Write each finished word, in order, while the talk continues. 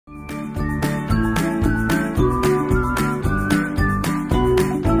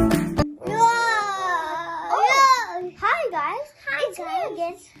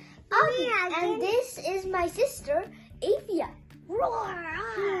my sister, Avia. Roar!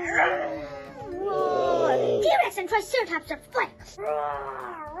 Roar! T-Rex and Triceratops are fighting.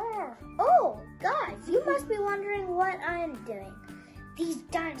 Roar! Oh, guys, you must be wondering what I'm doing. These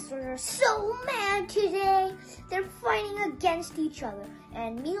dinosaurs are so mad today. They're fighting against each other.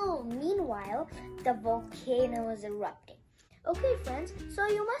 And meanwhile, the volcano is erupting. Okay, friends, so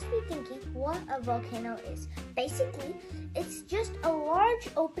you must be thinking what a volcano is. Basically, it's just a large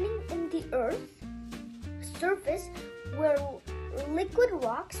opening in the earth surface where liquid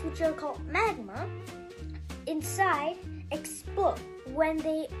rocks, which are called magma, inside explode. When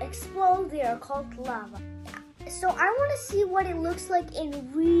they explode, they are called lava. So I want to see what it looks like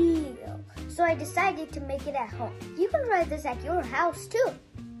in real. So I decided to make it at home. You can try this at your house too.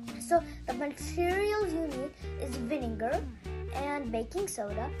 So the materials you need is vinegar and baking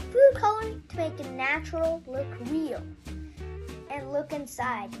soda, food coloring to make it natural look real. And look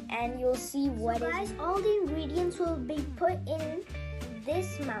inside and you'll see what it is. All the ingredients will be put in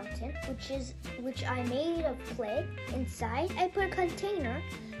this mountain, which I made of clay. Inside I put a container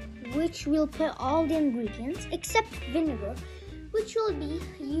which will put all the ingredients except vinegar, which will be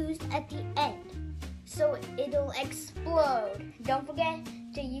used at the end. So it'll explode. Don't forget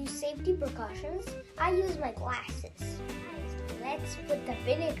to use safety precautions. I use my glasses. Let's put the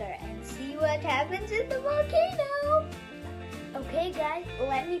vinegar and see what happens in the volcano. Okay guys,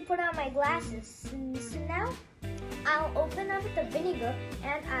 let me put on my glasses. So now, I'll open up the vinegar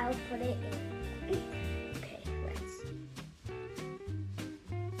and I'll put it in. Okay, let's.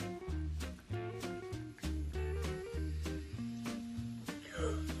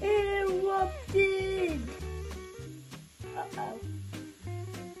 It erupted! Uh-oh.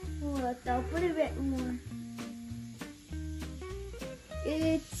 What? I'll put a bit more.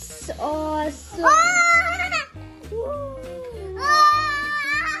 It's awesome! Ah!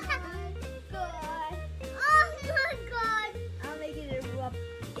 Oh my god! I'll make it erupt.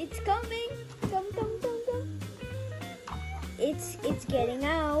 It's coming! Come. It's getting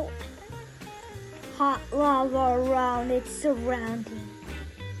out. Hot lava around its surrounding.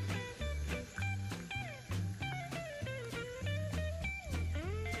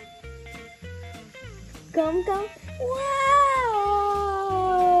 Come. Wow!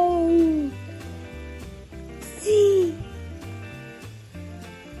 See?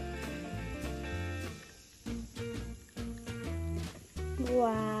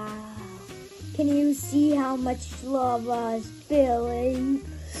 Wow. Can you see how much lava is filling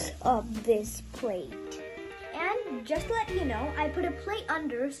up this plate? And just to let you know, I put a plate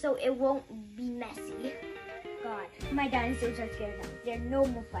under so it won't be messy. God, my dinosaurs are scared now. They're no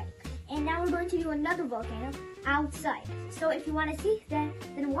more fighting. And now we're going to do another volcano outside. So if you want to see that,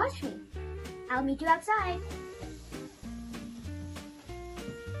 then watch me. I'll meet you outside.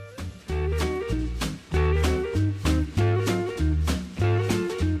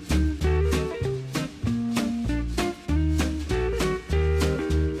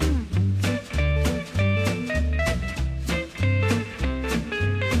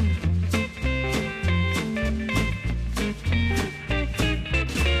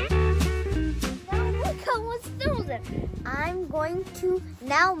 I'm going to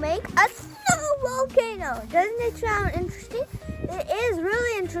now make a snow volcano. Doesn't it sound interesting? It is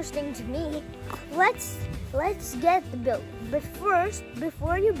really interesting to me. Let's get the build. But first,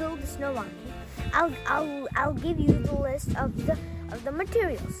 before you build the snow volcano, I'll give you the list of the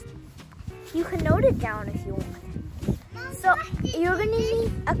materials. You can note it down if you want. So you're gonna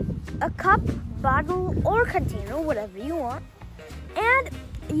need a cup, bottle, or container, whatever you want, and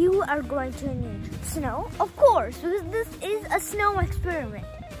you are going to need snow, of course, because this is a snow experiment,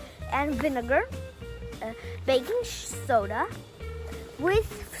 and vinegar, baking soda, with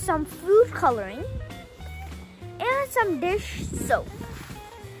some food coloring, and some dish soap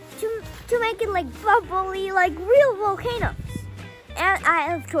to make it like bubbly, like real volcanoes. And I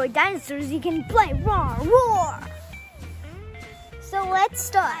have toy dinosaurs you can play. Roar, roar! So let's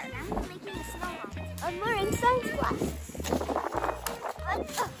start. I'm making a snow mountain. I'm wearing science glasses. The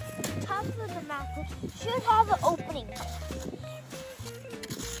top of the mountain should have an opening.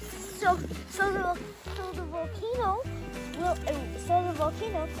 So the volcano will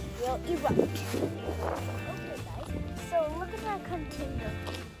erupt. Okay, guys. So look at that container.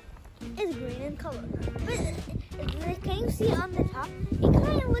 It's green in color, but can you see on the top? It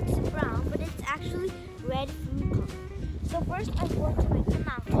kind of looks brown, but it's actually red food color. So first, I'm going to make the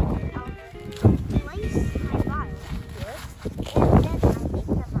mountain. I'll place my bottle here, and then I'll make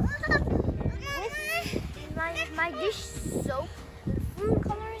the mountain with my dish soap, the food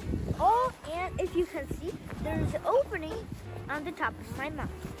coloring. Oh, and if you can see, there's an opening on the top of my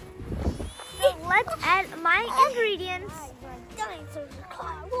mountain. So let's add my ingredients. Dinosaurs are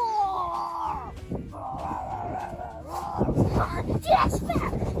caught. Yes, fair.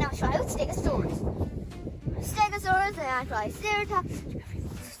 Now try with Stegosaurus. Stegosaurus and I try Triceratops.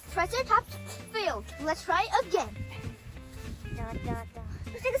 Triceratops failed. Let's try again.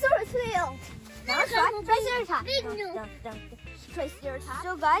 Stegosaurus failed. Now try Triceratops. Triceratops.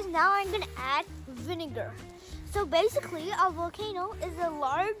 So guys, now I'm gonna add vinegar. So basically, a volcano is a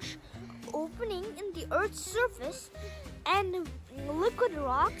large opening in the Earth's surface, and liquid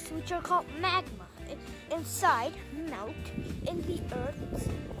rocks, which are called magma, inside melt in the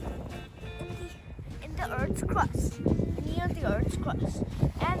Earth's crust, near the Earth's crust.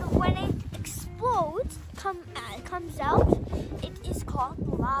 And when it explodes, comes out, it is called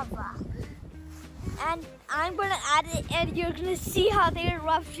lava. And I'm gonna add it, and you're gonna see how the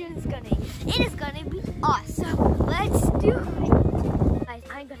eruption is gonna be. It is gonna be awesome. Let's do it. Guys,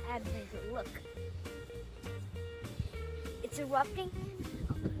 I'm gonna add vinegar. Look, it's erupting.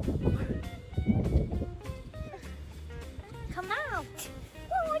 Come out!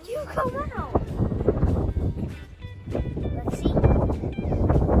 Why would you come out? Let's see. I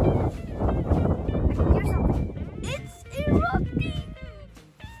can hear something. It's erupting.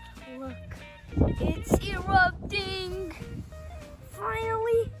 Look. It's erupting!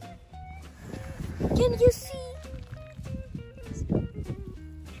 Finally! Can you see?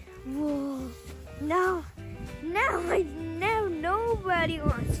 Whoa! Now nobody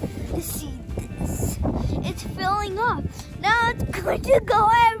wants to see this. It's filling up. Now it's going to go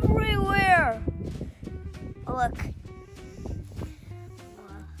everywhere. Look.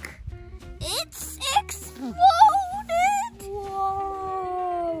 It's exploded!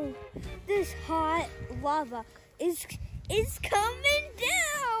 Whoa! This hot lava is coming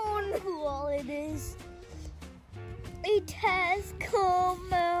down. Well, it is. It has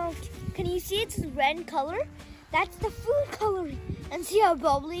come out. Can you see its red color? That's the food coloring. And see how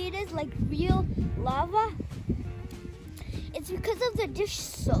bubbly it is, like real lava? It's because of the dish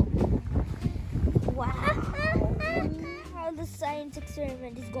soap. Wow. How the science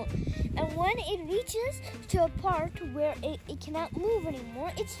experiment is going. And when it reaches to a part where it cannot move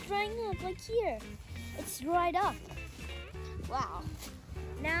anymore, it's drying up, like here. It's dried up. Wow.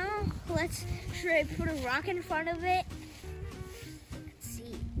 Now, should I put a rock in front of it? Let's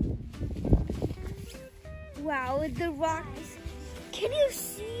see. Wow, with the rock. Can you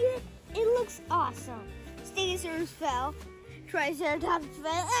see it? It looks awesome. Stegosaurus fell. Triceratops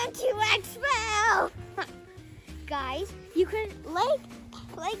fell. And T-Rex fell. Guys, you can,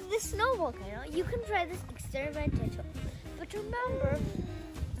 like the snow volcano, you can try this experiment too. But remember,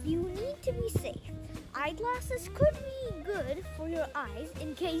 you need to be safe. Eyeglasses could be good for your eyes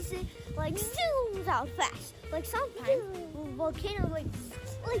in case it zooms out fast. Like sometimes volcanoes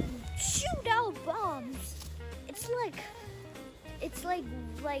like shoot out bombs. It's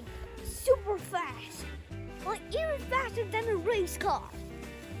like super fast. Like even faster than a race car.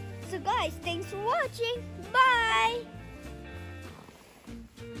 So guys, thanks for watching. Bye!